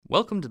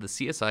Welcome to the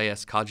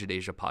CSIS Cogit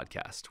Asia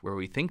podcast, where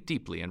we think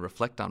deeply and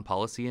reflect on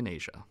policy in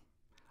Asia.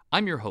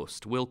 I'm your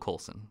host, Will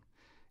Coulson.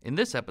 In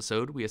this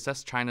episode, we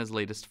assess China's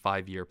latest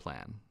 5-year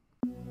plan.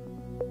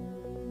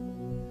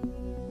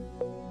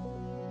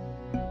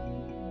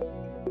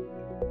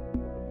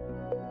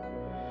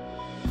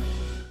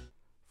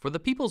 For the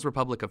People's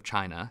Republic of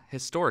China,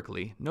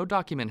 historically, no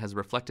document has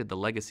reflected the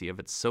legacy of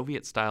its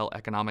Soviet-style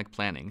economic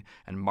planning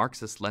and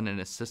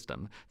Marxist-Leninist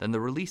system than the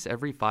release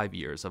every 5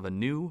 years of a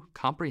new,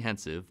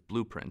 comprehensive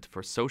blueprint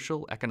for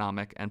social,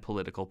 economic, and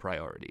political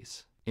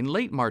priorities. In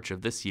late March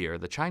of this year,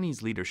 the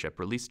Chinese leadership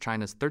released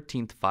China's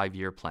 13th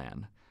 5-year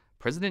plan.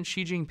 President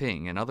Xi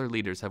Jinping and other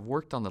leaders have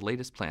worked on the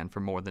latest plan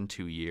for more than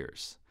 2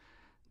 years.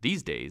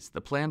 These days,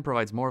 the plan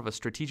provides more of a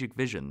strategic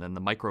vision than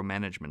the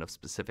micromanagement of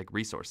specific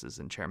resources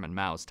in Chairman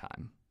Mao's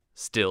time.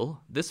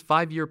 Still, this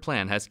 5-year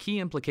plan has key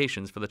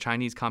implications for the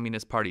Chinese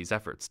Communist Party's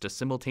efforts to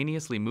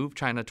simultaneously move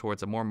China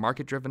towards a more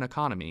market-driven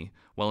economy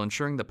while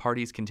ensuring the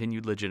party's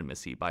continued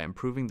legitimacy by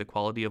improving the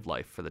quality of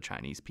life for the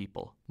Chinese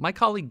people. My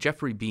colleague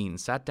Jeffrey Bean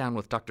sat down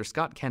with Dr.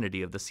 Scott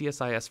Kennedy of the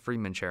CSIS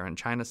Freeman Chair in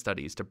China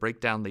Studies to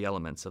break down the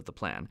elements of the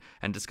plan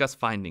and discuss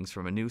findings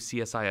from a new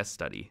CSIS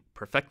study,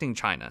 Perfecting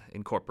China,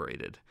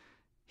 Incorporated.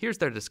 Here's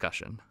their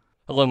discussion.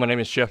 Hello, my name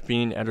is Jeff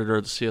Bean, editor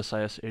of the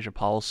CSIS Asia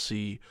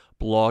Policy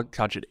blog,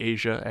 Cogit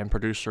Asia, and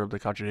producer of the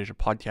Cogit Asia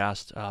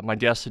podcast. My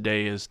guest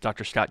today is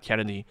Dr. Scott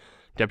Kennedy,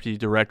 Deputy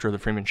Director of the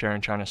Freeman Chair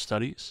in China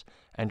Studies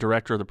and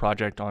Director of the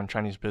Project on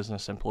Chinese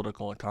Business and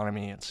Political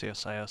Economy at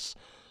CSIS.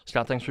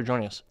 Scott, thanks for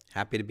joining us.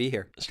 Happy to be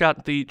here.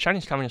 Scott, the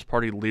Chinese Communist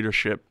Party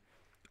leadership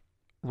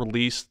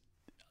released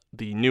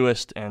the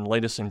newest and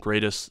latest and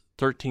greatest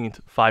 13th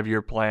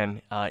 5-year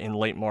plan in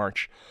late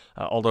March,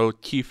 although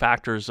key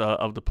factors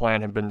of the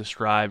plan have been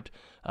described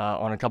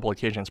on a couple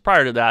occasions.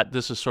 Prior to that,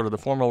 this is sort of the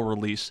formal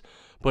release,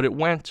 but it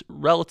went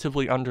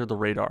relatively under the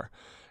radar.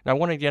 Now, I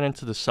want to get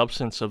into the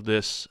substance of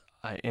this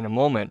in a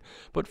moment,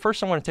 but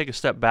first I want to take a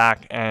step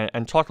back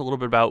and talk a little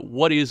bit about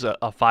what is a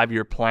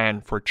 5-year plan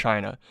for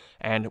China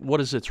and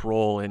what is its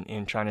role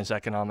in China's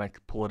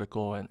economic,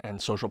 political, and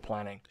social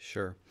planning.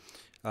 Sure.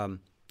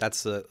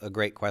 That's a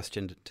great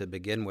question to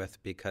begin with,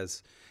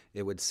 because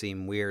it would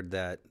seem weird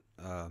that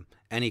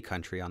any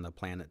country on the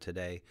planet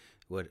today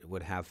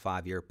would have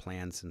 5-year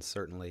plans, and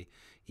certainly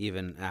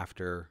even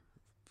after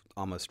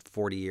almost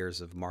 40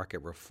 years of market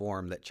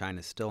reform, that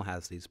China still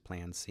has these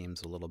plans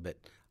seems a little bit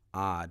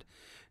odd.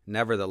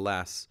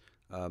 Nevertheless,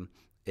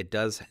 it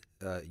does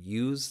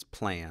use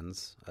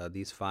plans,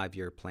 these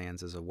 5-year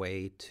plans, as a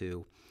way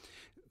to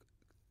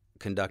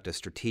conduct a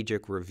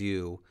strategic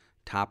review,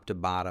 top to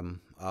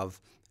bottom,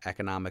 of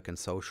economic and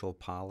social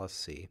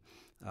policy.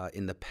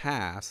 In the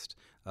past,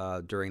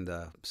 during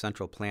the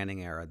central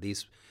planning era,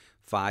 these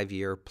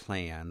 5-year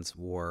plans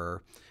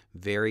were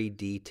very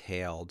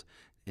detailed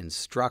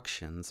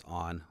instructions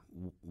on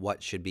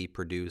what should be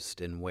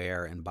produced and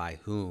where and by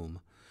whom.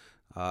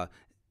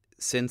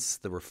 Since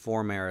the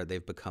reform era,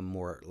 they've become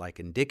more like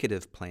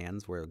indicative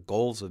plans where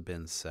goals have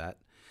been set.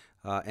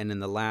 And in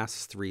the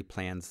last 3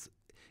 plans,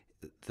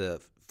 the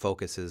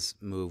focus has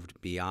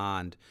moved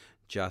beyond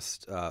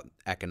just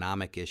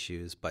economic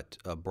issues, but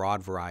a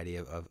broad variety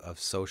of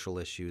social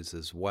issues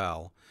as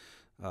well.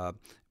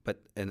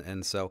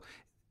 So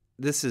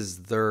this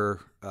is the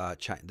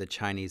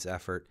Chinese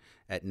effort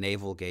at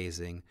navel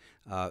gazing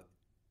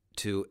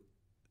to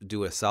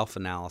do a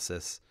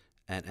self-analysis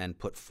and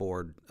put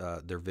forward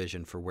their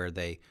vision for where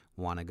they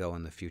want to go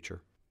in the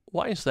future.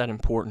 Why is that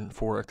important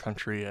for a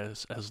country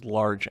as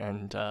large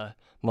and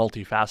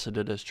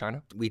multifaceted as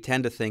China? We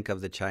tend to think of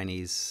the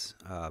Chinese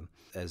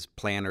as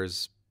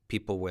planners,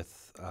 people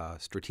with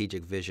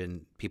strategic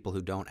vision, people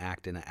who don't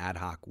act in an ad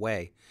hoc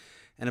way.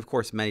 And of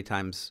course, many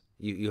times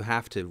you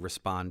have to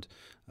respond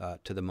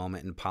to the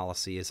moment, and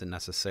policy isn't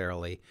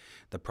necessarily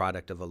the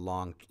product of a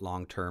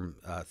long-term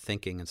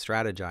thinking and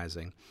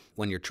strategizing.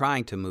 When you're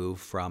trying to move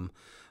from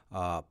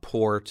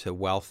poor to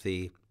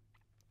wealthy,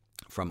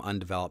 from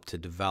undeveloped to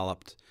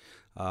developed,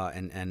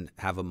 and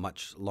have a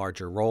much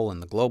larger role in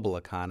the global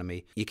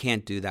economy, you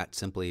can't do that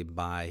simply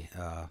by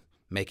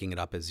making it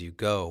up as you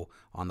go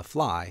on the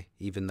fly,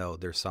 even though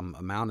there's some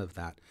amount of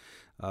that.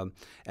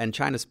 And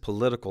China's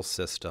political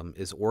system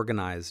is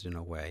organized in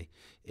a way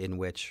in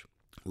which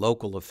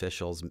local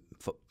officials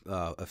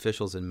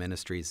and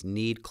ministries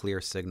need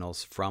clear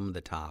signals from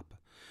the top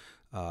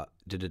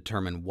to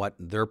determine what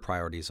their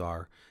priorities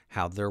are,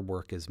 how their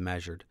work is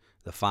measured.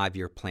 The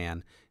 5-year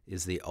plan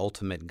is the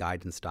ultimate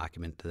guidance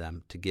document to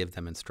them, to give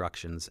them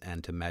instructions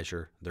and to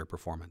measure their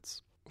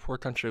performance. For a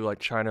country like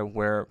China,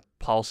 where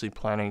policy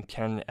planning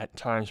can at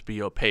times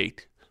be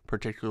opaque,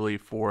 particularly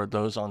for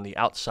those on the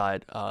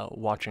outside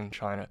watching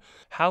China,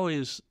 how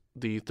is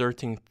the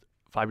 13th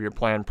 5-year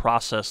plan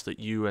process that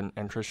you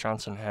and Chris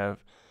Johnson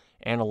have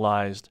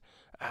analyzed,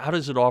 how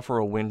does it offer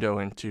a window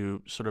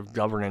into sort of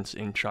governance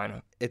in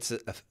China? It's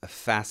a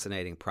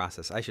fascinating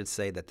process. I should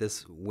say that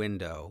this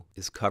window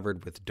is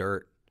covered with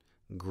dirt,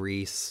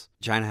 grease.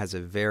 China has a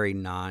very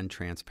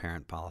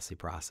non-transparent policy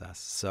process.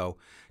 So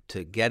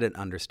to get an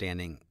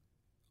understanding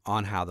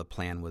on how the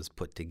plan was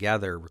put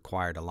together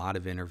required a lot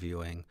of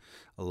interviewing,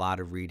 a lot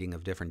of reading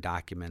of different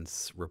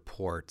documents,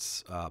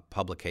 reports,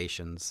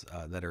 publications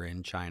that are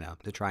in China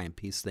to try and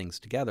piece things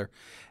together.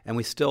 And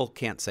we still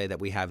can't say that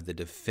we have the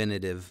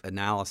definitive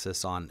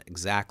analysis on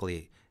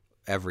exactly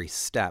every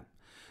step,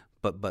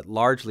 but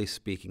largely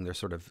speaking, there's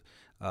sort of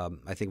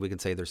I think we can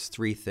say there's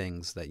three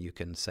things that you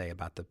can say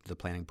about the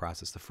planning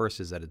process. The first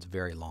is that it's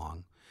very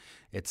long.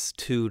 It's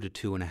 2 to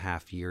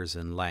 2.5 years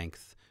in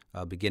length,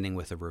 beginning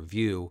with a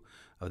review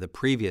of the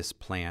previous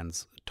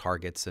plan's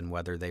targets and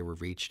whether they were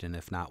reached, and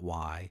if not,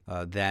 why.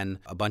 Then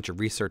a bunch of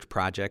research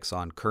projects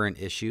on current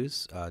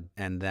issues,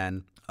 and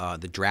then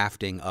the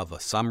drafting of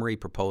a summary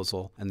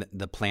proposal and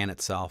the plan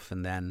itself,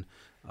 and then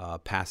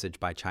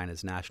passage by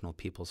China's National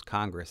People's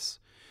Congress.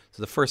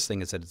 So the first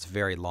thing is that it's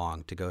very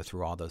long to go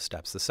through all those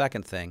steps. The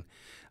second thing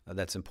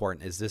that's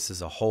important is this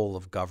is a whole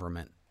of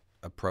government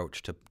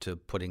approach to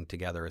putting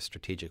together a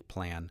strategic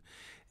plan.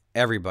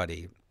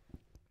 Everybody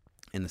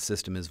in the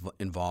system is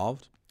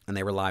involved, and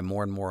they rely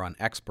more and more on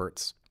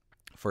experts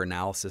for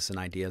analysis and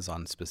ideas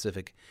on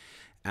specific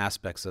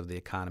aspects of the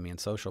economy and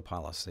social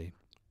policy.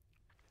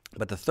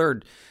 But the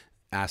third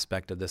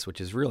aspect of this, which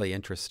is really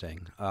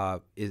interesting,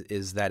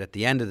 is that at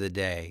the end of the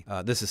day,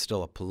 this is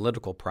still a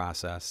political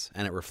process,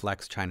 and it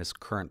reflects China's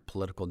current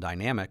political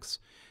dynamics,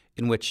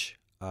 in which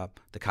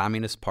the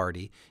Communist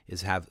Party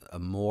have a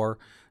more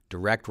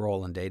direct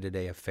role in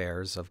day-to-day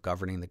affairs of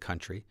governing the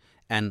country,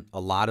 and a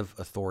lot of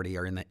authority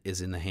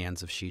is in the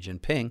hands of Xi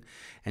Jinping.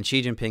 And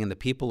Xi Jinping and the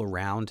people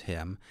around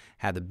him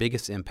had the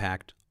biggest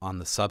impact on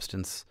the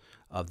substance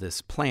of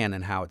this plan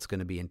and how it's going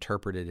to be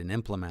interpreted and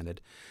implemented.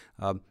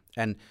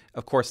 And,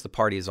 of course, the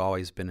party has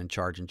always been in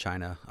charge in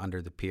China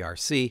under the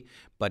PRC,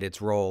 but its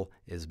role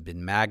has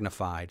been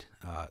magnified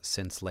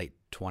since late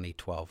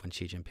 2012 when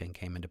Xi Jinping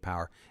came into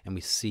power, and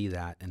we see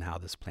that in how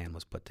this plan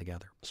was put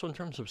together. So in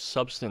terms of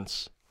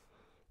substance,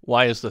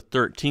 why is the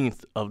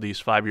 13th of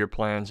these 5-year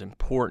plans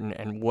important,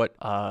 and what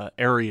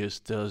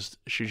areas does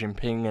Xi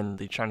Jinping and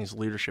the Chinese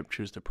leadership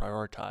choose to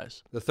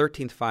prioritize? The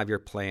 13th 5-year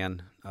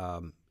plan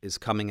is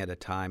coming at a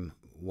time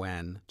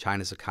when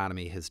China's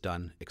economy has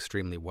done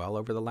extremely well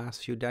over the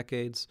last few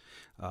decades,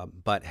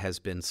 but has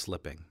been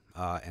slipping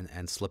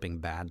and slipping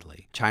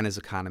badly. China's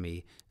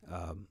economy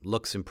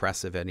looks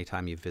impressive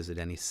anytime you visit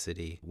any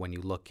city, when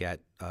you look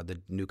at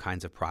the new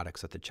kinds of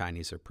products that the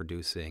Chinese are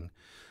producing,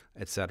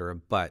 et cetera.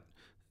 But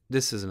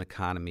this is an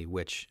economy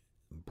which,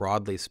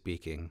 broadly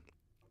speaking,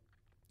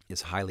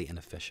 is highly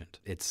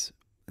inefficient. It's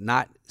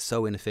not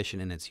so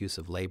inefficient in its use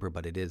of labor,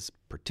 but it is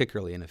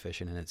particularly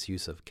inefficient in its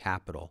use of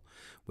capital,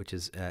 which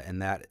is,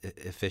 and that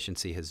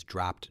efficiency has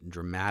dropped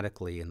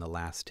dramatically in the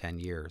last 10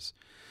 years.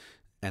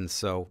 And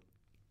so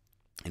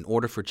in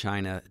order for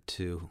China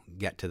to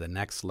get to the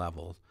next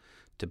level,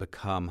 to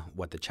become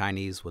what the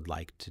Chinese would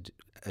like to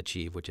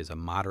achieve, which is a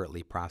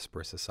moderately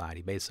prosperous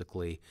society,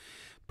 basically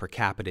per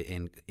capita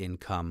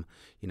income,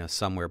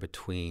 somewhere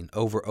between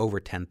over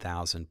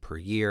 10,000 per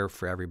year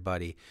for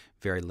everybody,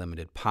 very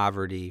limited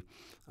poverty,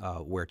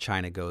 where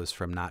China goes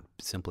from not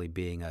simply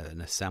being an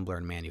assembler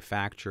and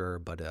manufacturer,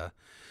 but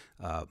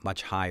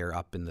much higher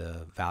up in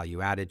the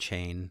value-added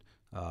chain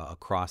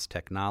across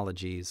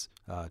technologies,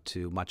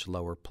 to much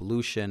lower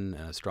pollution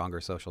and a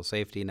stronger social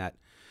safety net.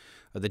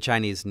 The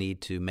Chinese need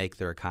to make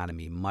their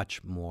economy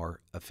much more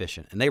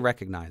efficient, and they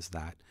recognize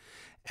that.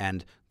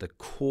 And the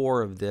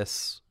core of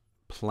this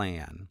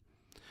plan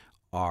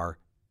are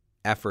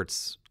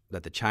efforts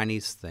that the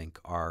Chinese think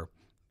are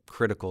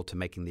critical to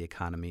making the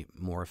economy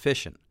more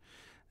efficient.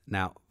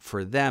 Now,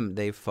 for them,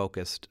 they've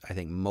focused, I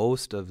think,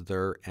 most of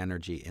their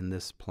energy in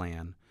this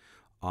plan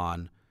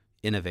on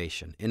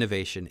innovation.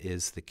 Innovation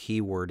is the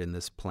key word in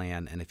this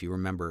plan, and if you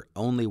remember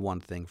only one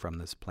thing from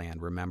this plan,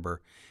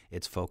 remember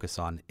its focus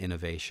on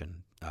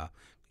innovation,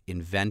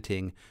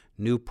 inventing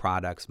new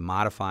products,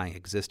 modifying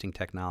existing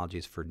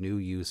technologies for new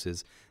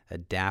uses,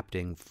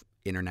 adapting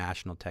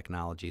international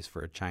technologies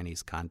for a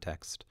Chinese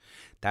context.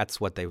 That's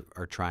what they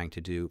are trying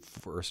to do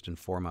first and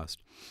foremost.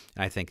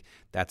 And I think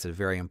that's a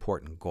very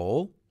important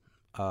goal,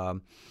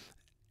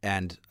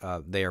 and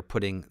they are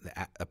putting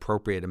the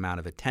appropriate amount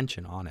of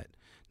attention on it.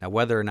 Now,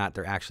 whether or not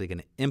they're actually going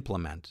to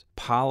implement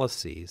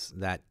policies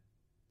that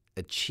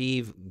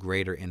achieve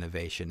greater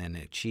innovation and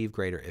achieve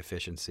greater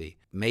efficiency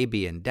may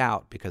be in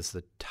doubt, because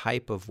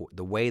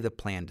the way the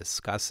plan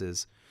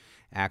discusses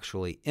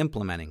actually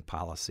implementing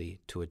policy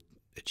to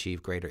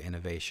achieve greater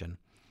innovation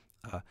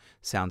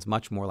sounds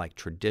much more like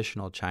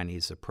traditional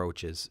Chinese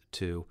approaches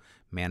to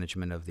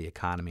management of the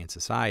economy and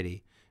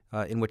society,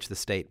 in which the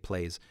state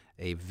plays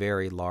a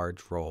very large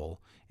role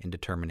in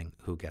determining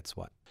who gets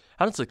what.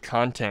 How does the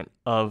content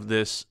of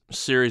this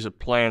series of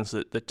plans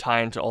that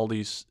tie into all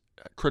these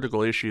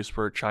critical issues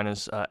for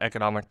China's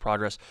economic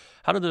progress,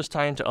 how do those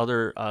tie into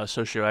other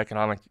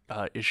socioeconomic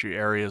issue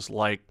areas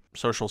like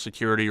social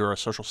security or a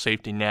social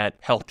safety net,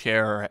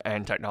 healthcare,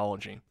 and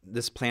technology?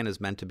 This plan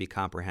is meant to be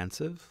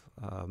comprehensive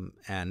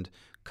and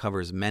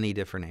covers many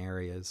different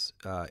areas.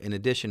 In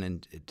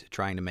addition to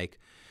trying to make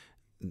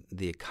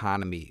the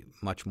economy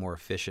much more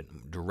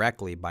efficient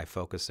directly by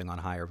focusing on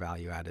higher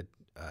value-added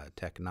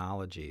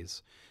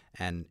technologies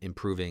and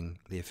improving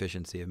the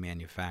efficiency of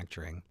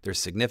manufacturing. There's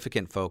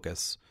significant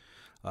focus,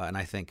 and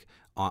I think,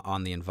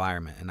 on the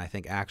environment. And I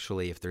think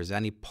actually if there's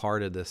any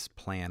part of this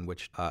plan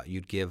which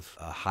you'd give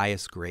a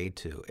highest grade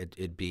to,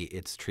 it'd be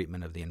its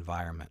treatment of the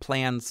environment.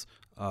 Plans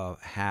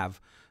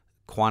have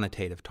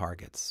quantitative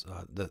targets.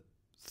 The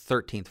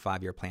 13th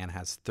five-year plan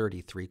has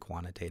 33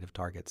 quantitative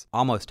targets.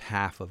 Almost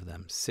half of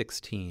them,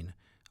 16,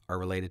 are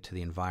related to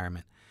the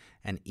environment.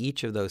 And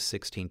each of those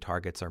 16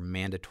 targets are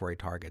mandatory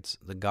targets.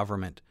 The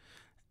government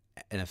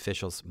and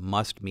officials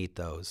must meet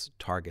those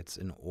targets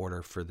in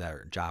order for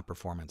their job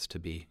performance to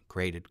be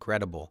graded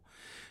credible.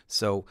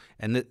 So,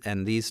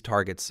 and these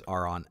targets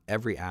are on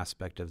every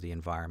aspect of the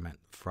environment,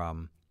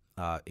 from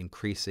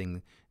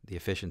increasing the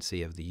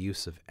efficiency of the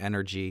use of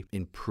energy,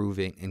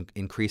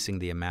 increasing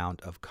the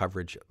amount of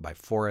coverage by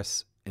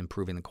forests,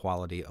 improving the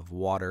quality of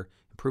water,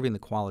 improving the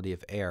quality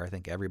of air. I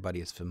think everybody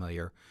is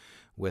familiar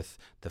with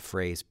the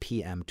phrase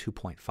PM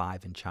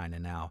 2.5 in China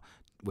now,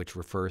 which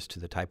refers to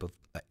the type of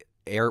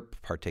air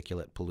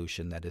particulate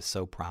pollution that is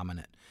so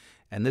prominent.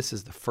 And this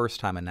is the first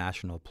time a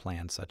national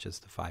plan such as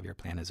the five-year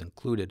plan has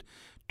included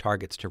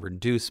targets to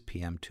reduce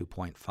PM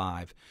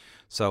 2.5.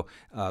 So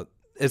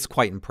it's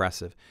quite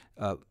impressive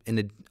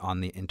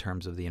in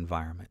terms of the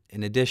environment.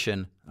 In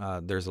addition,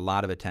 there's a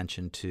lot of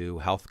attention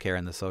to healthcare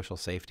and the social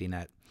safety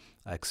net,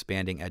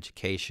 expanding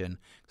education,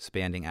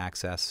 expanding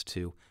access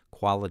to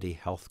quality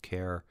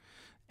healthcare,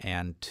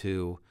 and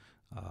to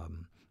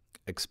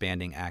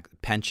expanding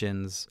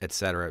pensions, et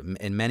cetera,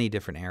 in many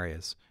different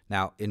areas.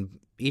 Now, in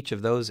each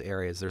of those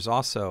areas, there's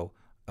also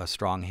a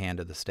strong hand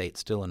of the state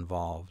still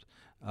involved,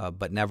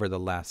 but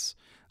nevertheless,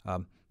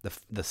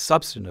 the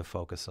substantive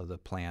focus of the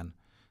plan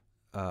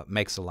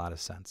makes a lot of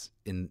sense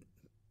in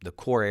the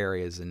core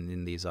areas and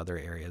in these other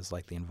areas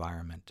like the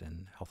environment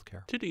and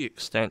healthcare. To the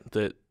extent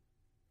that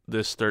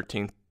this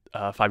 13th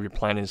five-year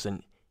plan is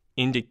an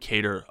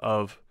indicator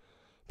of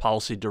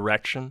policy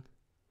direction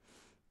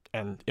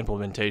and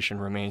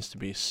implementation remains to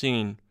be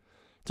seen,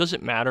 does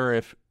it matter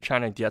if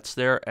China gets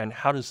there, and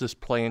how does this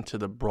play into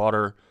the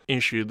broader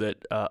issue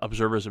that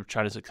observers of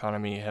China's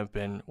economy have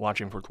been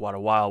watching for quite a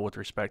while with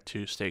respect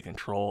to state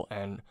control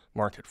and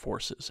market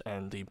forces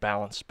and the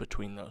balance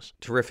between those?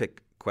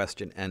 Terrific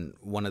question, and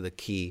one of the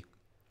key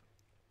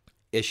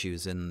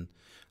issues in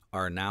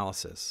our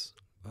analysis,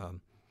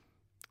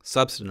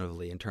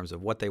 substantively in terms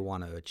of what they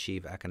want to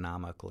achieve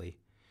economically.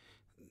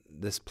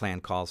 This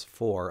plan calls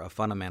for a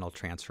fundamental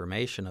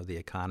transformation of the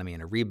economy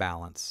and a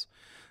rebalance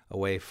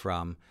away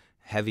from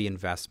heavy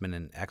investment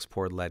in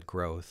export-led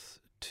growth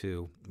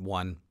to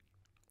one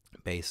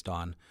based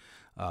on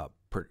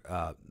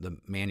the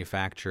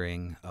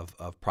manufacturing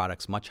of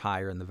products much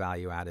higher in the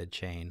value-added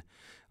chain,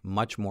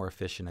 much more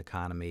efficient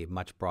economy,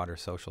 much broader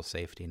social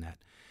safety net.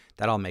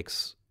 That all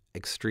makes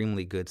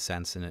extremely good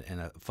sense in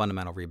a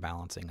fundamental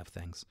rebalancing of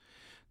things.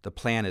 The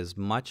plan is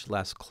much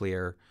less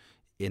clear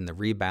in the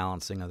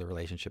rebalancing of the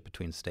relationship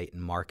between state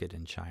and market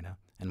in China.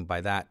 And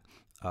by that,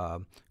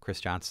 Chris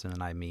Johnston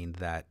and I mean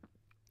that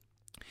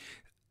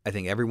I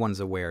think everyone's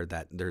aware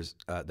that there's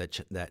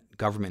that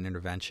government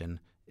intervention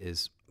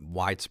is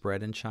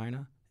widespread in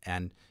China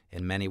and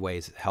in many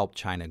ways helped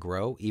China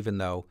grow, even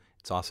though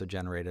it's also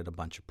generated a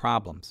bunch of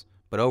problems.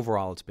 But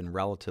overall, it's been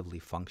relatively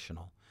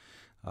functional.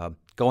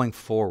 Going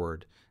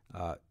forward,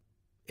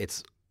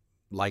 it's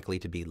likely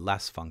to be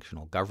less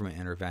functional. Government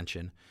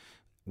intervention,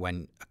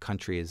 when a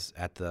country is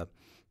at the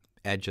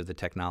edge of the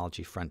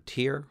technology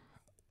frontier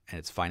and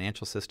its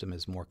financial system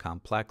is more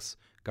complex,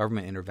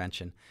 government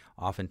intervention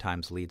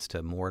oftentimes leads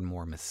to more and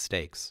more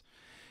mistakes.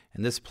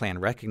 And this plan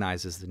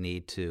recognizes the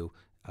need to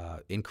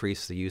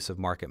increase the use of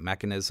market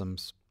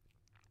mechanisms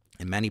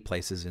in many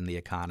places in the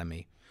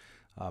economy.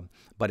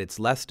 But it's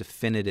less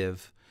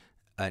definitive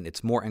and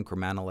it's more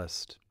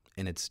incrementalist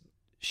in its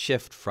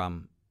shift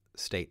from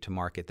state to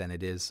market than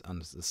it is on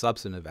the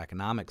substantive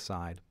economic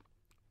side.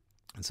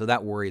 And so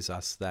that worries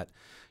us that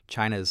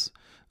China's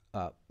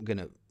going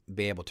to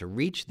be able to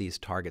reach these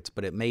targets,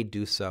 but it may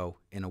do so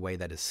in a way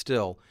that is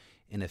still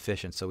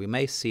inefficient. So we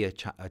may see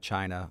a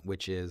China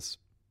which is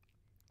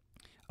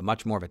a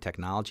much more of a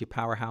technology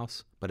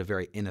powerhouse, but a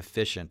very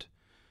inefficient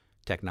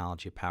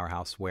technology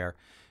powerhouse where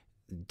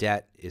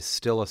debt is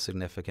still a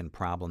significant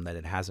problem that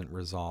it hasn't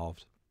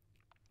resolved,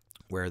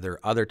 where there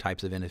are other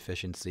types of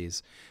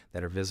inefficiencies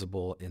that are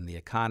visible in the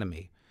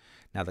economy.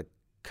 Now, the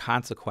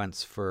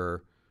consequence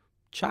for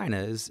China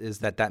is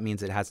that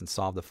means it hasn't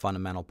solved the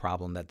fundamental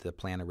problem that the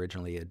plan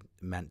originally had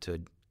meant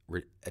to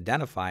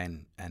identify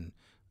and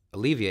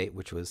alleviate,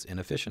 which was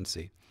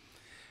inefficiency.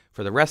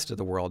 For the rest of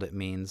the world, it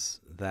means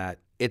that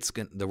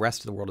the rest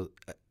of the world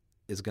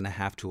is going to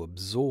have to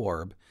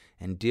absorb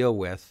and deal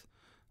with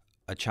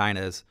a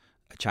Chinese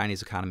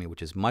economy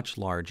which is much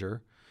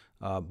larger,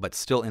 but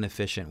still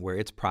inefficient, where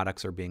its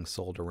products are being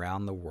sold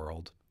around the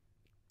world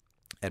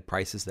at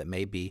prices that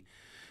may be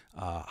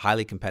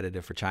highly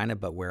competitive for China,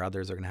 but where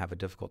others are going to have a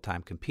difficult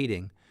time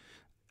competing,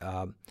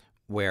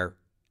 where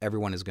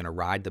everyone is going to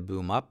ride the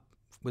boom up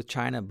with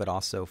China, but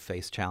also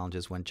face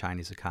challenges when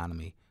Chinese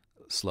economy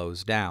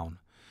slows down.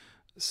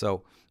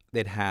 So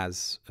it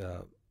has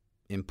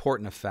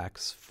important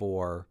effects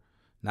for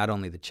not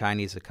only the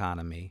Chinese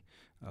economy,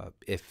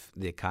 if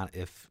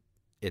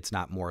it's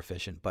not more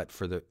efficient, but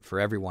for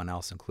everyone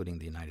else, including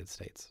the United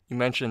States. You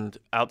mentioned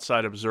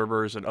outside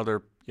observers and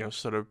other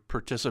sort of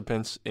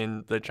participants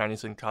in the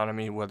Chinese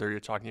economy, whether you're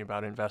talking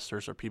about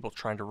investors or people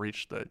trying to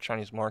reach the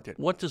Chinese market.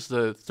 What does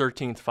the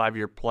 13th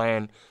five-year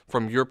plan,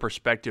 from your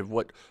perspective,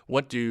 what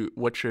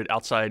should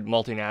outside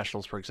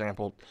multinationals, for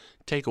example,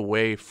 take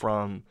away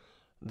from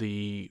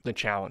the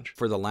challenge?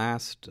 For the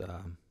last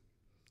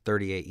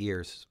 38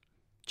 years,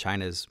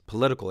 China's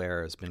political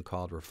era has been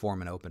called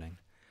reform and opening,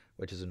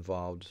 which has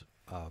involved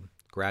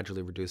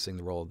gradually reducing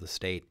the role of the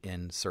state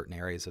in certain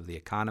areas of the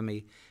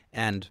economy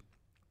and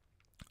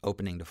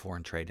opening to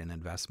foreign trade and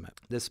investment.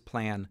 This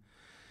plan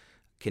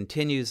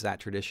continues that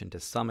tradition to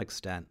some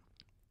extent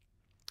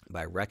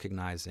by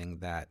recognizing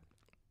that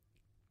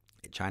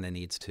China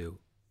needs to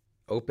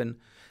open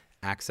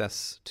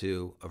access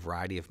to a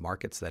variety of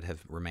markets that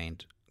have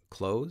remained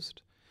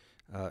closed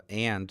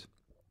and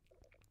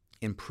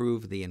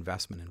improve the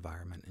investment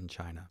environment in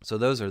China. So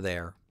those are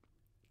there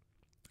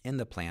in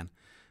the plan,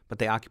 but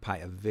they occupy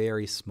a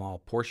very small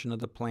portion of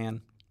the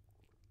plan,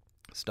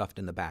 stuffed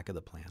in the back of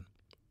the plan.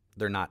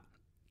 They're not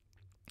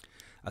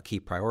a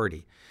key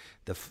priority.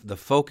 The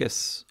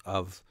focus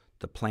of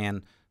the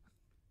plan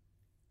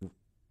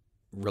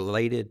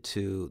related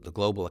to the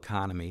global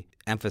economy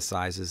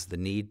emphasizes the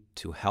need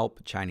to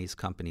help Chinese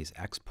companies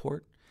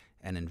export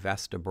and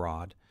invest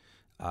abroad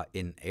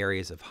in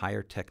areas of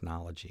higher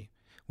technology,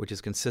 which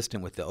is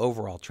consistent with the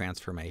overall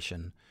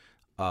transformation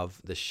of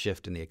the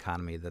shift in the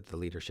economy that the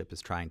leadership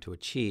is trying to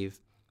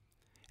achieve.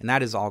 And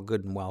that is all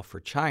good and well for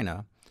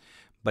China,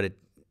 but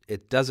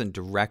it doesn't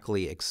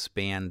directly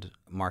expand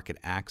market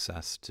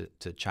access to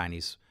the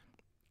Chinese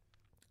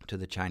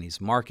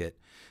market.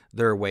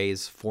 There are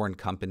ways foreign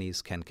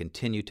companies can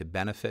continue to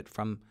benefit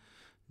from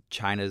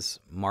China's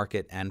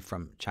market and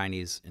from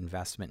Chinese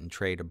investment and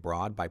trade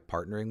abroad by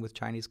partnering with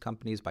Chinese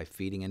companies, by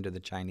feeding into the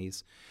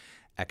Chinese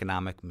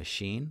economic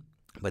machine.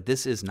 But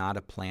this is not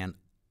a plan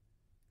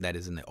that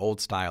is in the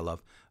old style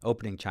of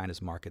opening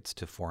China's markets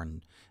to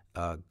foreign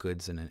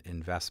goods and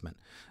investment.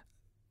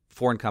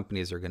 Foreign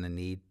companies are going to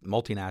need,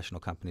 multinational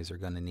companies are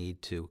going to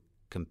need to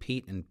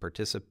compete and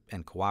participate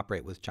and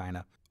cooperate with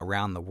China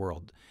around the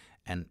world.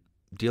 And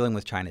dealing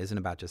with China isn't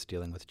about just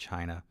dealing with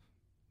China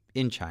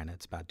in China,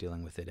 it's about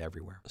dealing with it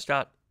everywhere.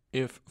 Scott,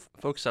 if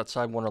folks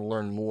outside want to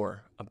learn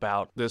more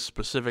about this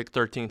specific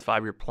 13th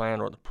five-year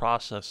plan or the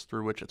process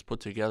through which it's put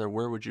together,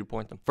 where would you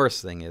point them?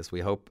 First thing is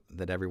we hope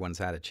that everyone's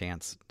had a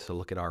chance to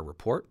look at our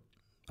report,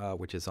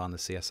 which is on the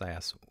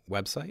CSIS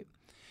website.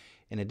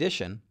 In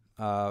addition,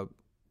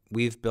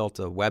 we've built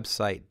a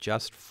website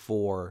just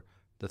for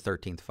the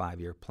 13th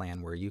five-year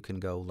plan where you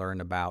can go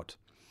learn about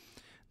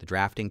the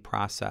drafting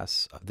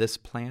process of this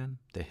plan,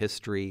 the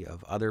history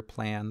of other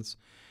plans,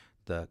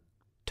 the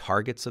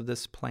targets of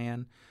this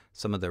plan,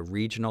 some of the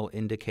regional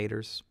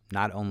indicators.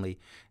 Not only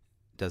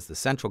does the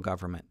central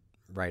government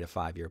write a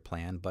five-year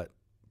plan, but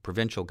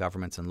provincial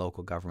governments and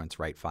local governments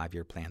write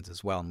five-year plans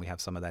as well, and we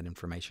have some of that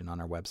information on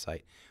our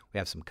website. We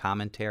have some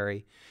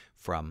commentary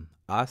from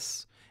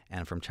us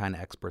and from China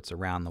experts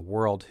around the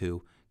world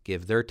who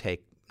give their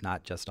take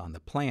not just on the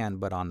plan,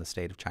 but on the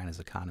state of China's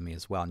economy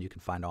as well, and you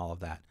can find all of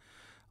that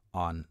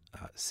on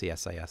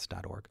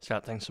csis.org.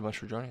 Scott, thanks so much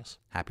for joining us.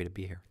 Happy to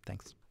be here.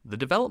 Thanks. The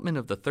development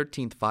of the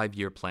 13th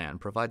five-year plan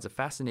provides a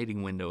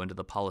fascinating window into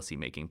the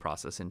policymaking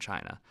process in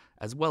China,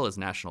 as well as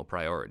national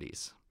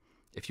priorities.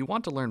 If you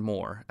want to learn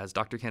more, as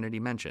Dr. Kennedy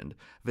mentioned,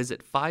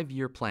 visit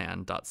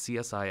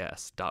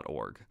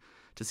 5yearplan.csis.org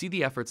to see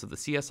the efforts of the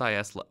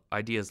CSIS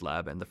Ideas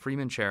Lab and the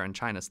Freeman Chair in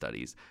China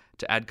Studies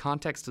to add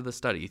context to the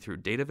study through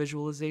data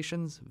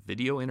visualizations,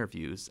 video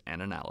interviews,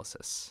 and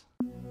analysis.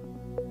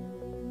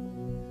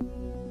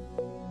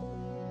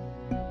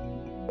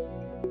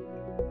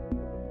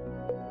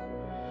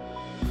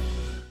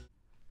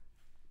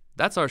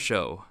 That's our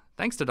show.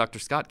 Thanks to Dr.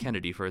 Scott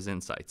Kennedy for his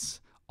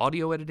insights.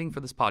 Audio editing for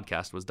this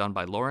podcast was done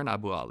by Lauren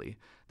Abu Ali.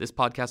 This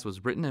podcast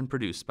was written and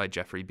produced by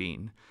Jeffrey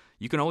Bean.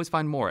 You can always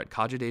find more at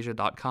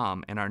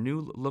kajadasia.com and our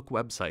new look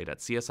website at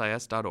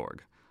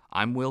csis.org.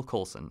 I'm Will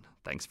Coulson.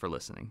 Thanks for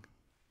listening.